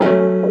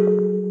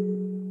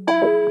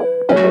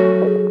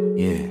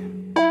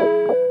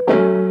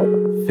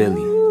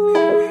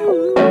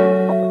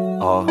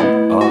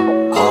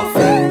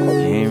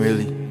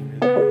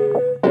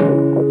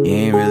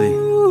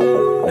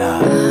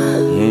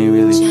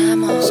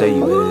say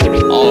you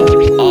is.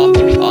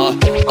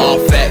 All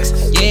facts.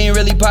 You ain't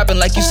really poppin'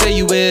 like you say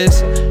you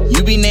is.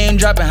 You be name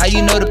dropping, how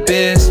you know the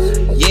biz?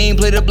 You ain't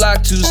play the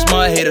block too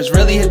smart, haters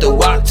really hit the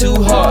walk too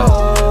hard.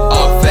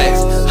 All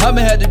facts. I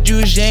been had the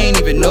juice, you ain't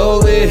even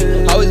know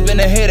it. Always been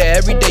a hater,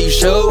 every day you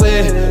show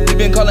it. We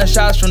been calling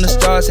shots from the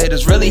stars,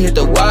 haters really hit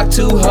the walk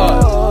too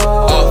hard.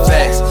 All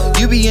facts.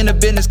 You be in the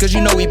business cause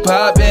you know we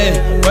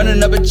poppin'.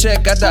 Running up a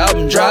check, got the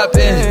album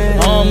droppin'.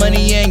 All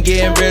money ain't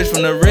getting rich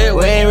from the rip,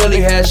 we ain't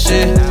really had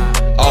shit.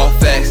 All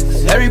facts.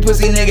 Every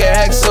pussy nigga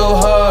act so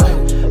hard.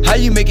 How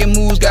you making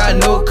moves, got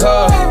no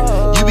car?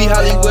 You be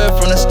Hollywood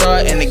from the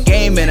start in the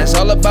game and it's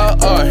all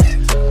about art.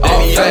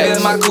 Baby, young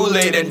in my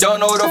Kool-Aid and don't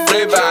know the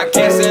flavor. I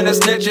can't stand a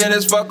snitching,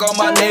 it's fuck all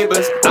my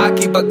neighbors. I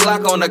keep a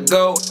Glock on the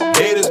go.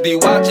 Haters be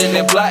watching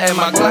and plotting.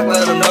 My Glock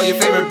let them know your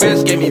favorite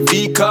bitch gave me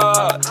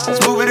V-card.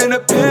 Smooth it in the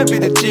pen,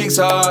 beat the cheeks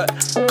hard.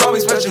 Call me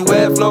special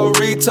ed flow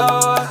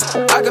retard.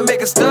 I can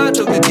make a stud,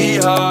 choke the D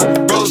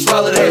hard. Bro,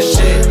 swallow that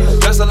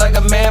shit. Dressing like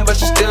a man, but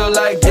you still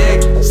like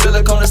dick.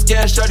 Silicone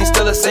skin, shorty,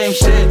 still the same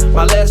shit.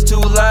 My last two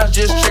lines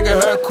just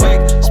trigger her quick.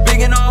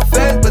 Speaking on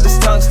facts, but this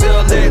tongue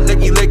still lit.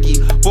 Licky,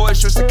 licky. Boy,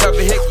 shorts to cover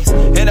hickeys.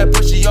 And that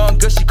pussy on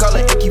good, she call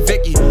it Icky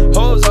Vicky.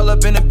 Hoes all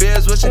up in the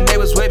beers, wishing they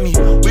was with me.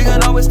 We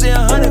gon' always stay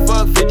 100,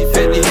 fuck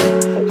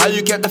 50-50. How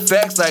you kept the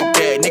facts like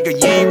that? Nigga,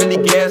 you ain't really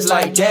gas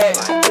like that.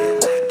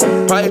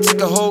 Probably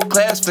took a whole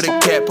class for the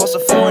cat. Post a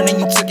phone and then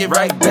you took it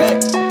right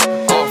back.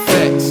 All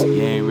facts.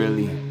 You ain't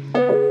really,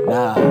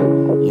 nah,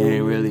 you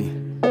ain't really.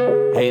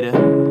 Hater,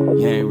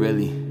 you ain't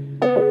really.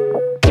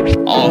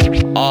 All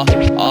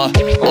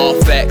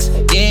facts.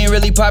 You ain't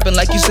really poppin'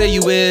 like you say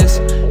you is.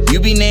 You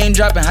be name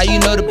dropping, how you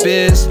know the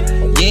biz?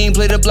 You ain't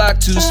play the block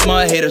too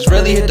smart, haters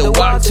really hit the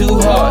walk too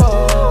hard.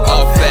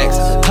 All facts.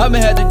 I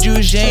been had the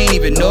juice, you ain't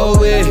even know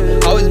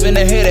it. Always been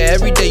a hater,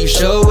 every day you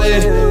show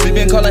it. We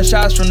been calling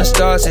shots from the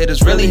stars,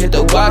 haters really hit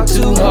the walk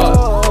too hard.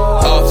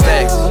 All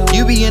facts.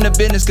 You be in the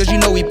business cause you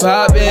know we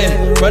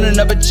poppin'. Running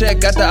up a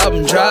check, got the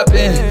album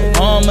droppin'.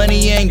 All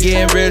money ain't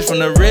getting rich from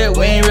the rip,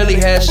 we ain't really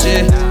had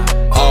shit.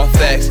 All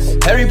facts.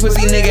 Every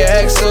pussy nigga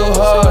act so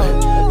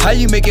hard. How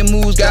you making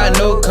moves, got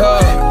no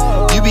car?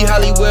 You be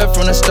Hollywood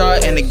from the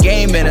start in the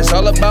game and it's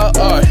all about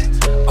art.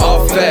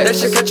 All facts. That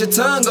shit cut your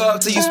tongue off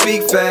till you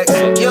speak facts.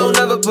 You don't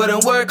never put in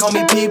work,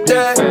 homie, peep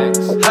that.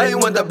 How you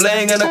want the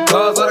bling and the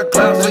cars or the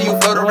clouds so you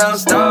float around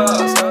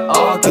stars?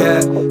 All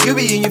cap. You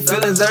be in your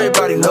feelings,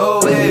 everybody know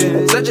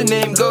it. Such a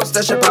name ghost,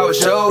 that's your power,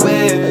 show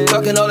it.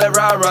 Talking all that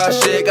rah-rah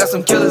shit, got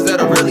some killers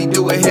that'll really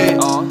do a hit.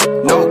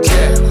 No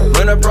cap.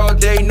 Run a broad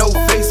day, no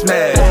face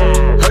mask.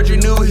 Heard your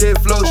new hit,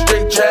 flow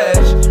straight trash.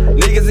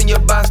 Niggas in your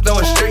box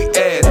throwing straight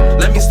ass.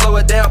 Let me slow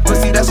it down,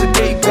 pussy, that's a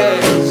gay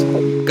pass.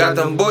 Got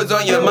them boys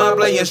on your mind,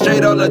 playing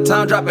straight all the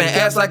time, dropping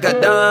ass like a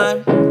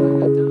dime.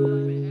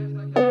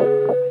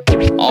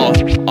 All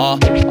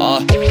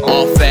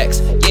facts.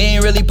 You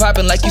ain't really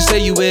poppin' like you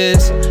say you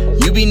is.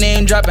 You be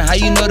name dropping, how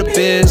you know the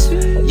biz?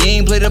 You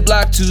ain't play the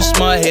block too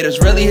smart, haters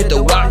really hit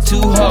the walk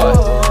too hard.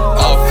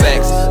 All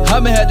facts. I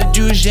been had the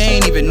juice, you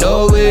ain't even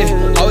know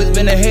it. Always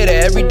been a hater,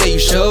 every day you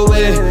show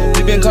it.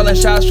 We been calling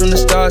shots from the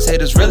stars,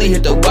 haters really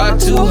hit the walk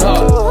too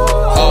hard.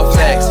 All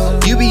facts.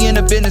 You be in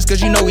the business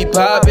cause you know we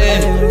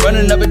poppin'.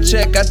 Running up a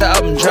check, got the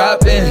album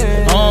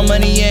droppin'. All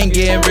money ain't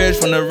getting rich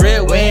from the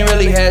rip, we ain't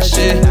really had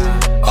shit.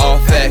 All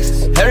facts.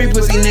 Every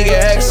pussy nigga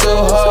act so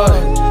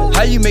hard.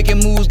 How you making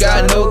moves,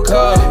 got no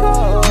car?